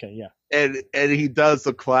 okay, yeah. And he does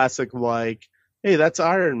the classic like, hey, that's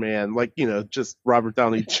Iron Man, like, you know, just Robert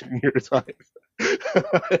Downey Jr. type.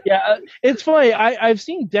 Yeah, it's funny. I've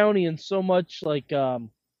seen Downey in so much like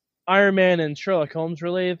Iron Man and Sherlock Holmes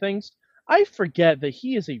related things. I forget that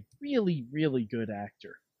he is a really, really good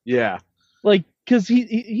actor. Yeah. Like, because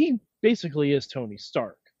he basically is Tony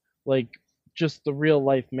Stark. Like, just the real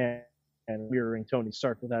life man and mirroring Tony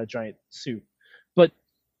Stark without a giant suit. But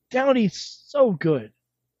Downey's so good.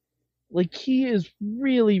 Like, he is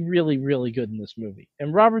really, really, really good in this movie.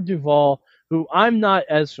 And Robert Duvall, who I'm not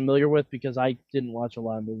as familiar with because I didn't watch a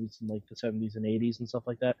lot of movies in like the 70s and 80s and stuff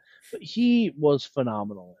like that, but he was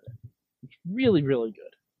phenomenal in it. It's really, really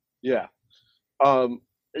good. Yeah. And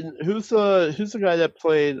who's the guy that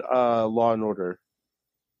played Law and Order?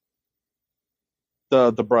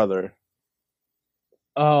 The brother.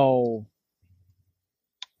 Oh,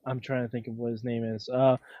 I'm trying to think of what his name is.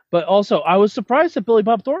 But also, I was surprised that Billy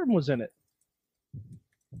Bob Thornton was in it.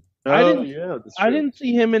 I didn't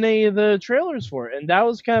see him in any of the trailers for it, and that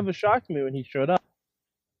was kind of a shock to me when he showed up.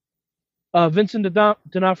 Vincent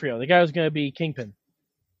D'Onofrio, the guy who's going to be Kingpin.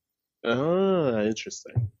 Oh,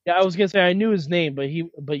 interesting. Yeah, I was gonna say I knew his name,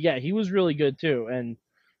 but yeah, he was really good too, and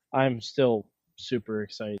I'm still super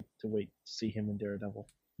excited to wait to see him in Daredevil.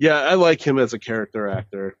 Yeah, I like him as a character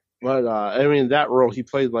actor, but I mean that role he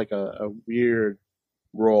played like a weird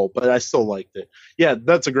role, but I still liked it. Yeah,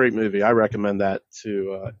 that's a great movie. I recommend that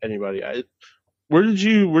to anybody. Where did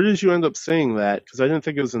you end up seeing that? Because I didn't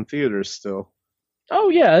think it was in theaters still. Oh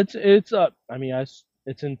yeah, it's I mean,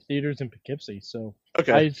 it's in theaters in Poughkeepsie, so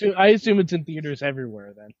Okay. I assume it's in theaters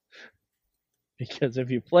everywhere then. Because if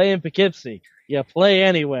you play in Poughkeepsie, you play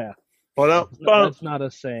anywhere. That's not a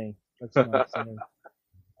saying. That's not a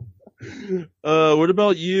saying. What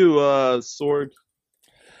about you, Sorg?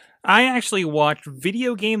 I actually watched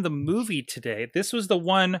Video Game the Movie today. This was the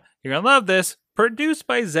one, you're going to love this, produced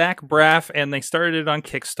by Zach Braff, and they started it on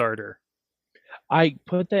Kickstarter. I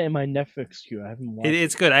put that in my Netflix queue. I haven't watched it.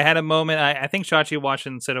 It's good. I had a moment. I think Shachi watched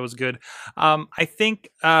it and said it was good. I think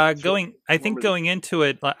going into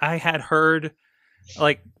it, I had heard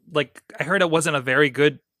I heard it wasn't a very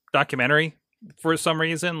good documentary for some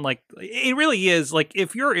reason. Like, it really is. Like,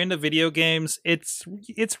 if you're into video games, it's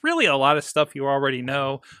really a lot of stuff you already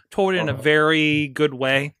know, told in a very good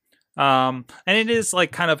way. And it is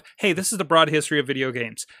like kind of, hey, this is the broad history of video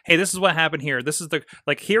games. Hey, this is what happened here. This is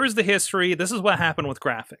here is the history. This is what happened with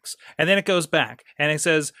graphics. And then it goes back and it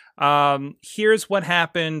says, here's what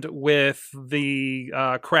happened with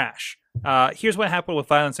the crash. Here's what happened with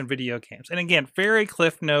violence in video games. And again, very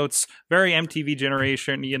Cliff Notes, very MTV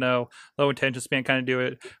generation, low attention span kind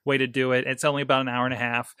of way to do it. It's only about an hour and a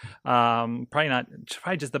half.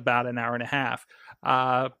 Probably just about an hour and a half.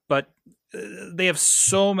 But they have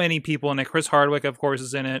so many people in it. Chris Hardwick, of course,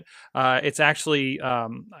 is in it. It's actually, I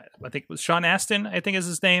think it was Sean Astin, I think is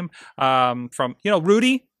his name, from,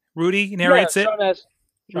 Rudy. Rudy narrates it.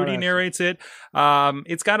 Rudy narrates it.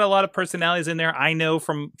 It's got a lot of personalities in there. I know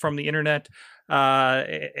from the internet,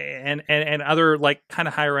 and other like kind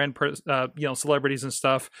of higher end, celebrities and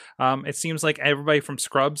stuff. It seems like everybody from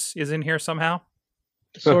Scrubs is in here somehow.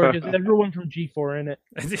 Sorg, is everyone from G4 in it?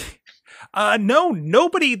 No,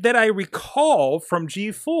 nobody that I recall from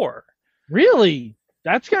G4. Really?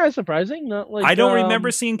 That's kind of surprising. Not like I don't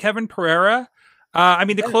remember seeing Kevin Pereira. I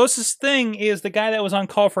mean, the closest thing is the guy that was on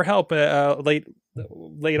Call for Help late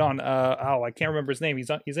on. I can't remember his name.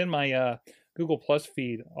 He's in my Google Plus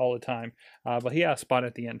feed all the time. But he had a spot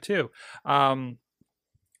at the end too.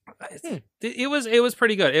 It was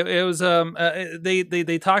pretty good. It was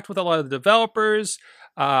they talked with a lot of the developers.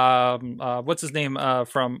 What's his name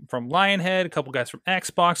from Lionhead, a couple guys from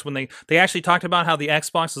Xbox, when they actually talked about how the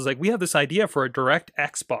Xbox is like, we have this idea for a direct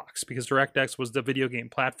Xbox, because DirectX was the video game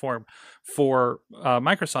platform for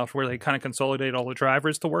Microsoft, where they kind of consolidated all the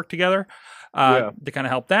drivers to work together. To kind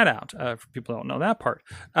of help that out, for people who don't know that part.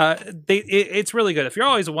 It's really good. If you're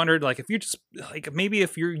always wondered, like, if you just like, maybe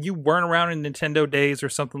if you weren't around in Nintendo days or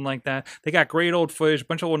something like that, they got great old footage, a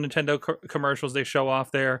bunch of old Nintendo commercials they show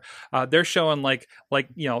off there. They're showing like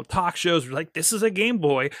talk shows like, this is a Game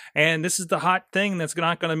Boy and this is the hot thing that's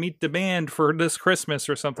not going to meet demand for this Christmas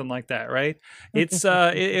or something like that, right? It's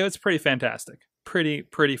it's pretty fantastic.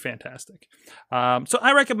 Pretty fantastic. So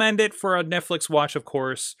I recommend it for a Netflix watch, of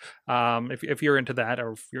course, if you're into that,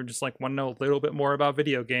 or if you're just like want to know a little bit more about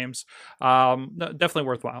video games. Definitely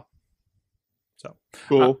worthwhile. So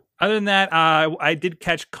cool. Other than that, I did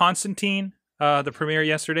catch Constantine, the premiere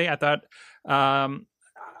yesterday. I thought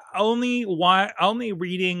only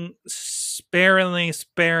reading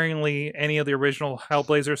sparingly any of the original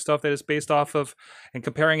Hellblazer stuff that is based off of, and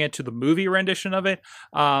comparing it to the movie rendition of it.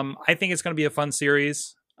 I think it's going to be a fun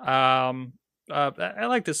series. I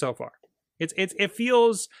liked it so far. It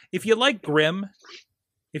feels, if you like Grimm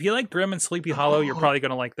and Sleepy Hollow, you're probably going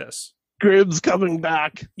to like this. Grimm's coming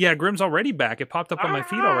back. Yeah, Grimm's already back. It popped up on my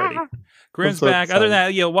feed already. Grimm's back. Other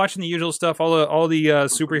than that, watching the usual stuff, all the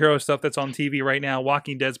superhero stuff that's on TV right now.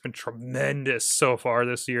 Walking Dead's been tremendous so far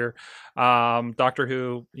this year. Doctor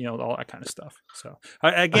Who, all that kind of stuff. So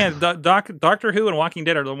again, Doctor Who and Walking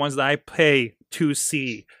Dead are the ones that I pay to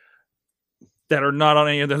see, that are not on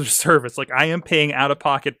any other service. Like, I am paying out of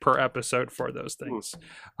pocket per episode for those things,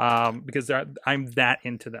 because I'm that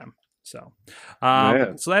into them. So,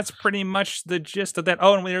 so that's pretty much the gist of that.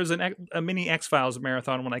 Oh, and there was a mini X-Files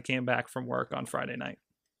marathon when I came back from work on Friday night.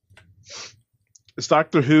 Is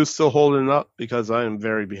Doctor Who still holding up? Because I am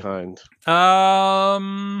very behind.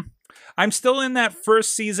 I'm still in that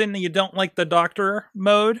first season. You don't like the Doctor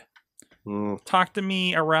mode? Talk to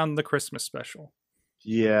me around the Christmas special.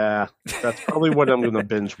 Yeah, that's probably what I'm going to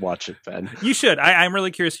binge watch it then. You should. I'm really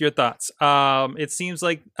curious your thoughts. It seems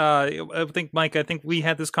like, I think, Mike, we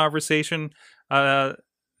had this conversation, or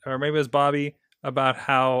maybe it was Bobby, about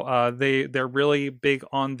how they're really big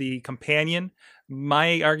on the companion.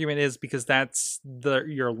 My argument is because that's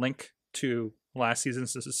your link to last season.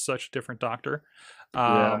 This is such a different Doctor.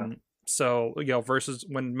 So, versus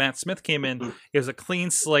when Matt Smith came in, it was a clean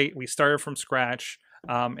slate. We started from scratch.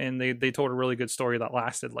 and they told a really good story that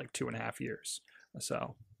lasted like 2.5 years.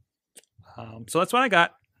 So that's what I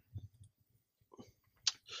got.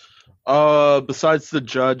 Besides The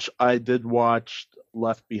Judge, I did watch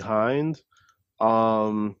Left Behind.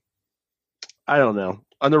 I don't know.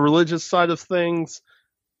 On the religious side of things,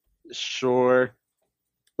 sure,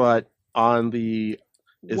 but on the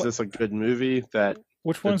is this a good movie?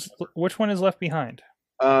 Which one is Left Behind?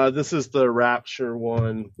 This is the Rapture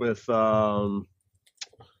one with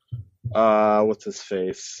what's his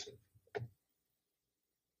face?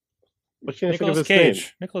 I can't think of his name.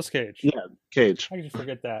 Nicolas Cage. Yeah, Cage. How could you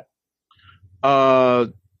forget that?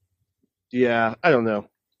 Yeah, I don't know.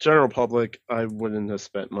 General public, I wouldn't have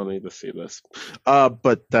spent money to see this.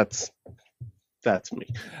 But that's me.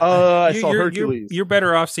 I saw Hercules. You're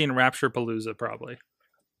better off seeing Rapture Palooza, probably.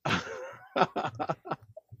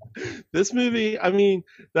 This movie, I mean,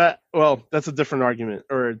 that's a different argument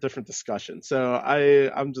or a different discussion. So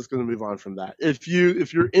I'm just going to move on from that. If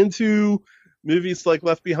you're into movies like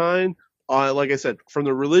Left Behind, like I said, from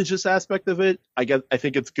the religious aspect of it, I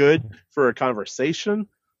think it's good for a conversation.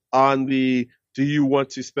 On the do you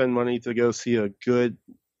want to spend money to go see a good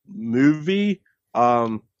movie?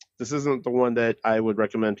 This isn't the one that I would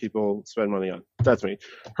recommend people spend money on. That's me.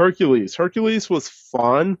 Hercules. Hercules was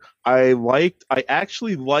fun. I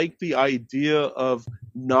actually liked the idea of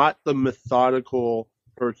not the methodical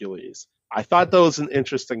Hercules. I thought that was an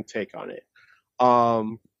interesting take on it.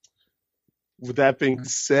 With that being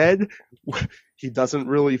said, he doesn't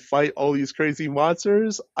really fight all these crazy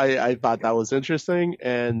monsters. I thought that was interesting,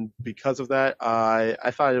 and because of that,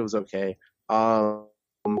 I thought it was okay.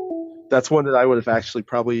 That's one that I would have actually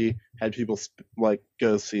probably had people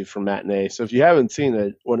go see for matinee. So if you haven't seen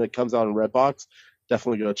it, when it comes out in Redbox,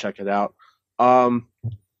 definitely go check it out. And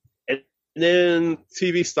then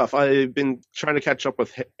TV stuff. I've been trying to catch up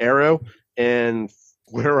with Arrow, and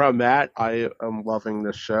where I'm at, I am loving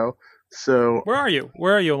this show. So where are you?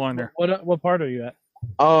 Where are you along there? What part are you at?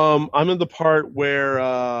 I'm in the part where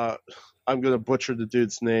I'm gonna butcher the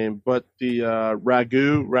dude's name, but the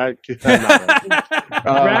Ragu.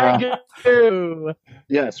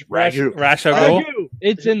 Yes, Ragu. Ragu.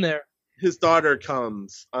 It's in there. His daughter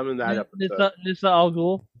comes. I'm in that episode. Nissa Al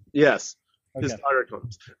Ghul? Yes. Okay. His daughter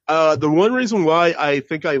comes. The one reason why I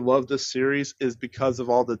think I love this series is because of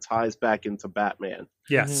all the ties back into Batman.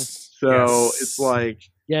 Yes. So it's like...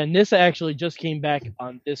 Yeah, Nissa actually just came back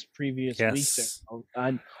on this previous week. Yes.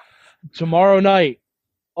 On tomorrow night.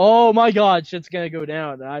 Oh my god, shit's gonna go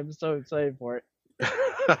down. I'm so excited for it.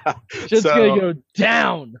 Shit's gonna go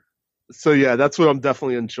down. So yeah, that's what I'm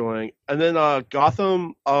definitely enjoying. And then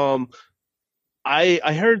Gotham, I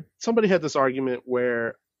heard somebody had this argument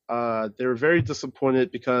where they were very disappointed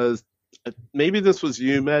because maybe this was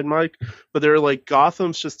you, Mad Mike, but they're like,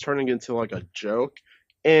 Gotham's just turning into like a joke.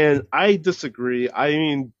 And I disagree. I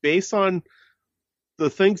mean, based on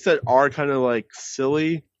the things that are kind of like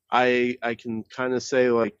silly, I can kind of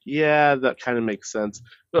say like, yeah, that kind of makes sense.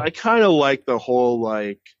 But I kind of like the whole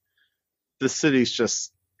like the city's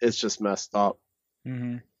just messed up.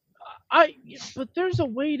 Mm-hmm. But there's a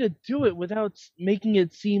way to do it without making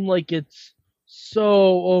it seem like it's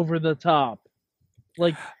so over the top.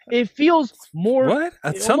 Like it feels more. What?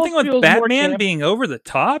 Something with Batman being over the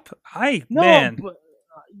top? Man. But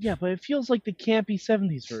it feels like the campy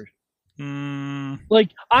 70s version.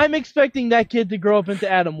 Like I'm expecting that kid to grow up into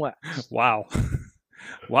Adam West. Wow.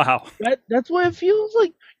 That's what it feels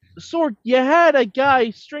like. Sorg, you had a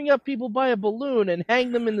guy string up people by a balloon and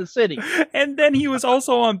hang them in the city. And then he was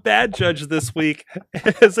also on Bad Judge this week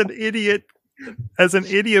as an idiot. You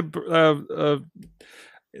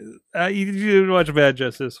didn't watch Bad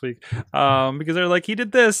Judge this week because they're like, he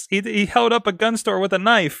did this. He held up a gun store with a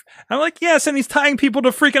knife. I'm like, yes, and he's tying people to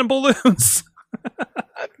freaking balloons.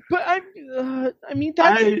 But I mean,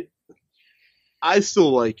 I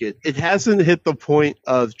still like it. It hasn't hit the point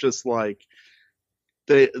of just like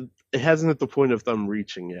it hasn't hit the point of them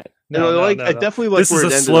reaching it. I definitely like this where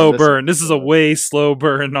is it a ended slow burn. This is a way slow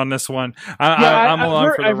burn on this one. I'm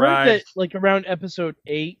along for the ride. That like around episode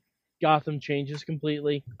 8, Gotham changes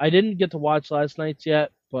completely. I didn't get to watch last night's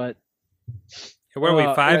yet, but where are we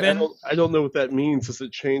 5 in? I don't know what that means. Does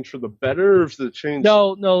it change for the better, or does it change? No,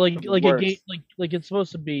 like a game, like it's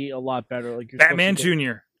supposed to be a lot better. Like Batman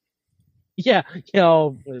Jr. Yeah,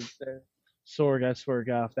 Sorg, I swear,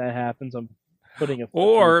 God, if that happens, I'm putting a.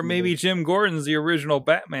 Or maybe Jim Gordon's the original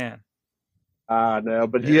Batman. No,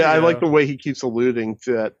 but I like the way he keeps alluding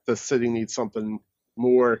to that the city needs something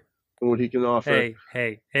more than what he can offer.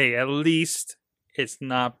 Hey! At least it's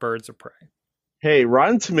not Birds of Prey. Hey,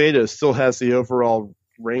 Rotten Tomatoes still has the overall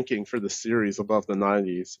ranking for the series above the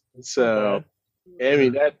 90s. So I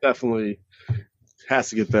mean, that definitely has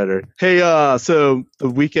to get better. Hey, so the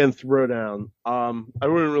weekend throwdown. I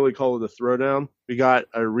wouldn't really call it a throwdown. We got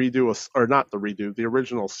a redo, or not the redo, the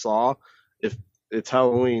original Saw. If it's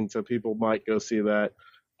Halloween, so people might go see that.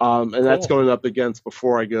 And that's Cool. going up against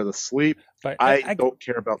Before I Go to Sleep. But I don't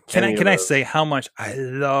care about. Can any I can of I those. say how much I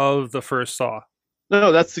love the first Saw?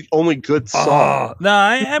 No, that's the only good Saw. Oh, no,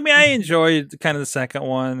 I mean I enjoyed kind of the second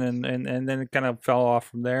one, and then it kind of fell off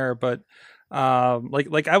from there. But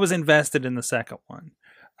like I was invested in the second one.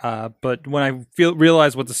 But when I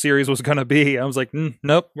realized what the series was going to be, I was like,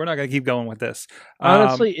 nope, we're not going to keep going with this.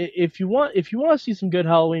 Honestly, if you want to see some good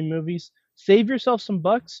Halloween movies, save yourself some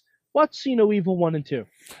bucks. Watch See No Evil 1 and 2.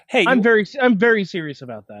 Hey, I'm very serious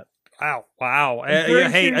about that. wow. I'm very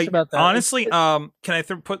Hey, serious about that. honestly, can I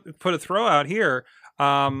put a throw out here?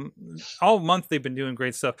 All month they've been doing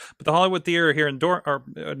great stuff, but the Hollywood Theater here in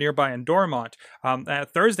nearby in Dormont,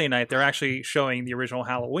 Thursday night they're actually showing the original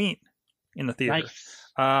Halloween in the theater. Nice.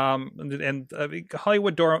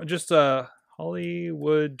 Hollywood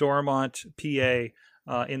Dormont, PA.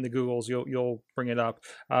 In the Googles, you'll bring it up.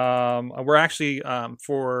 We're actually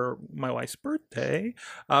for my wife's birthday,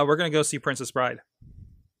 we're gonna go see Princess Bride.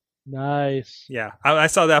 Nice. Yeah, I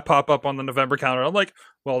saw that pop up on the November calendar. I'm like,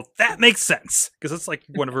 well, that makes sense because it's like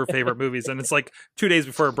one of her favorite movies, and it's like 2 days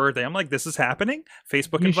before her birthday. I'm like, this is happening.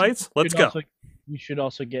 Facebook invites. Let's go. You should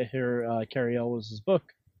also get her Carrie Elwes'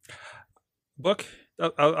 book. Book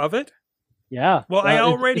of it. Yeah. Well,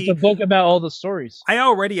 it's a book about all the stories.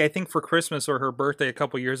 I think for Christmas or her birthday a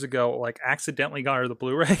couple years ago, like accidentally got her the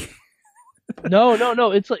Blu-ray.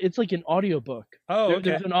 No. It's like an audiobook. Oh, okay.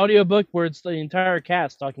 There's an audiobook where it's the entire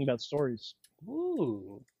cast talking about stories.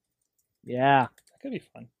 Ooh. Yeah. That could be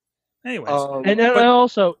fun. Anyways. And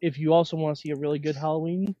also, if you also want to see a really good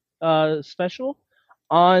Halloween special,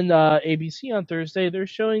 on ABC on Thursday, they're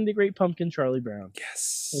showing The Great Pumpkin, Charlie Brown.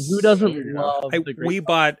 Yes. And who doesn't love The Great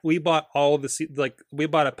Pumpkin? We bought all the we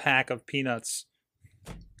bought a pack of peanuts.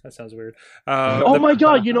 That sounds weird. Oh my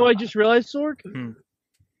god! You know, I just realized, Sorg.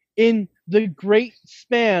 In the great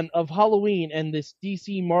span of Halloween and this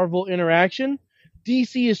DC Marvel interaction,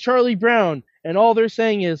 DC is Charlie Brown, and all they're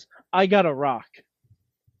saying is, "I got a rock."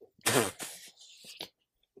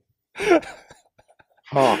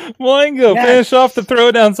 Mulango, finish off the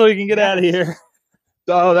throwdown so we can get out of here.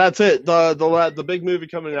 Oh, that's it. The big movie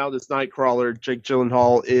coming out is Nightcrawler. Jake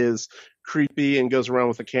Gyllenhaal is creepy and goes around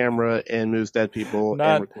with a camera and moves dead people.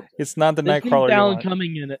 It's not the Nightcrawler. This needs Alan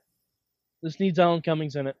Cumming in it. This needs Alan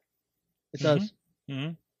Cummings in it. It does.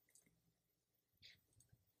 Mm-hmm.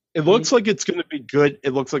 It looks like it's going to be good.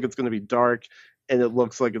 It looks like it's going to be dark. And it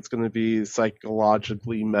looks like it's going to be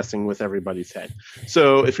psychologically messing with everybody's head.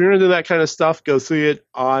 So if you're into that kind of stuff, go see it.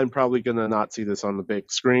 I'm probably going to not see this on the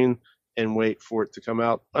big screen and wait for it to come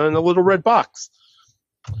out in a little red box.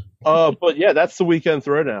 But yeah, that's the weekend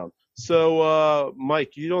throwdown. So,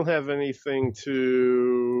 Mike, you don't have anything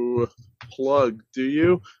to plug, do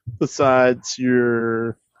you? Besides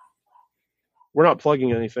we're not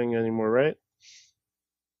plugging anything anymore, right?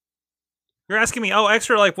 You're asking me,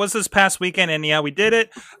 Extra Life, what's this past weekend? And yeah, we did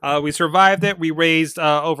it. We survived it. We raised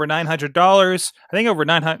over $900. I think over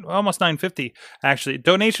almost $950, actually.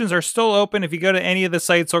 Donations are still open. If you go to any of the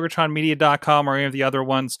sites, sorgatronmedia.com or any of the other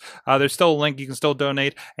ones, there's still a link. You can still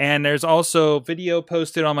donate. And there's also video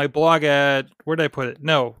posted on my blog at, where did I put it?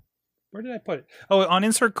 No. Where did I put it? Oh, on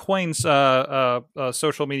Insert Coins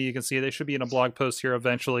social media, you can see it. They should be in a blog post here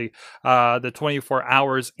eventually. The 24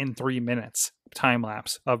 hours in 3 minutes time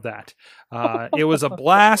lapse of that. It was a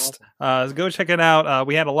blast. Go check it out.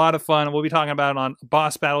 We had a lot of fun. We'll be talking about it on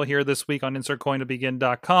Boss Battle here this week on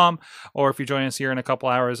insertcointobegin.com, or if you join us here in a couple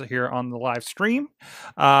hours here on the live stream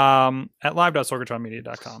at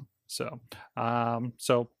live.sorgatronmedia.com. So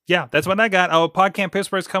yeah, that's what I got. PodCamp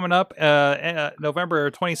Pittsburgh's coming up November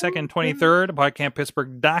 22nd, 23rd,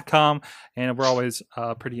 podcamppittsburgh.com, and we're always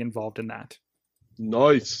pretty involved in that.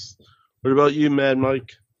 Nice. What about you, Mad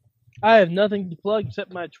Mike? I have nothing to plug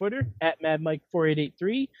except my Twitter, at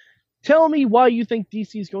MadMike4883. Tell me why you think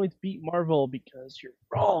DC is going to beat Marvel, because you're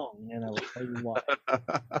wrong, and I will tell you why.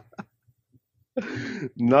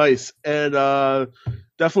 Nice. And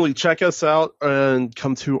definitely check us out and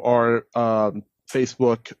come to our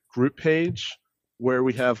Facebook group page, where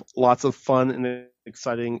we have lots of fun and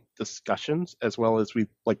exciting discussions, as well as we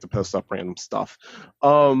like to post up random stuff.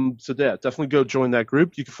 So yeah, definitely go join that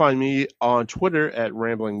group. You can find me on Twitter at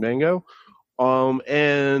Rambling Mango.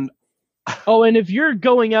 And if you're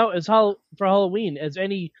going out as for Halloween as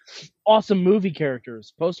any awesome movie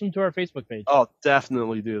characters, post them to our Facebook page. Oh,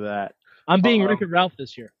 definitely do that. I'm being Rick and Ralph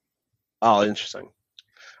this year. Oh, interesting.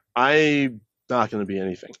 I'm not going to be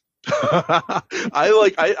anything.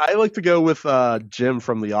 I like to go with Jim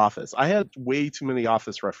from The Office. I had way too many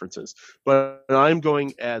Office references, but I'm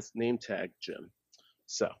going as name tag Jim.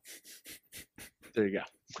 So there you go.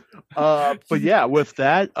 But yeah, with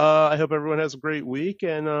that, I hope everyone has a great week,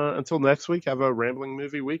 and until next week, have a rambling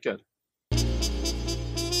movie weekend.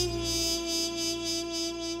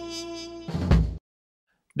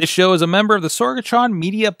 This show is a member of the Sorgatron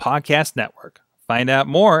Media Podcast Network. Find out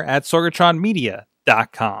more at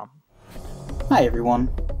sorgatronmedia.com. Hi everyone.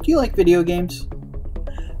 Do you like video games?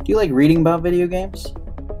 Do you like reading about video games?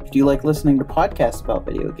 Do you like listening to podcasts about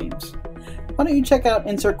video games? Why don't you check out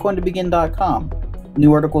InsertCoinToBegin.com?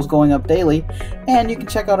 New articles going up daily, and you can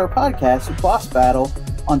check out our podcast, Boss Battle,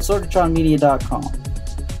 on sorgatronmedia.com.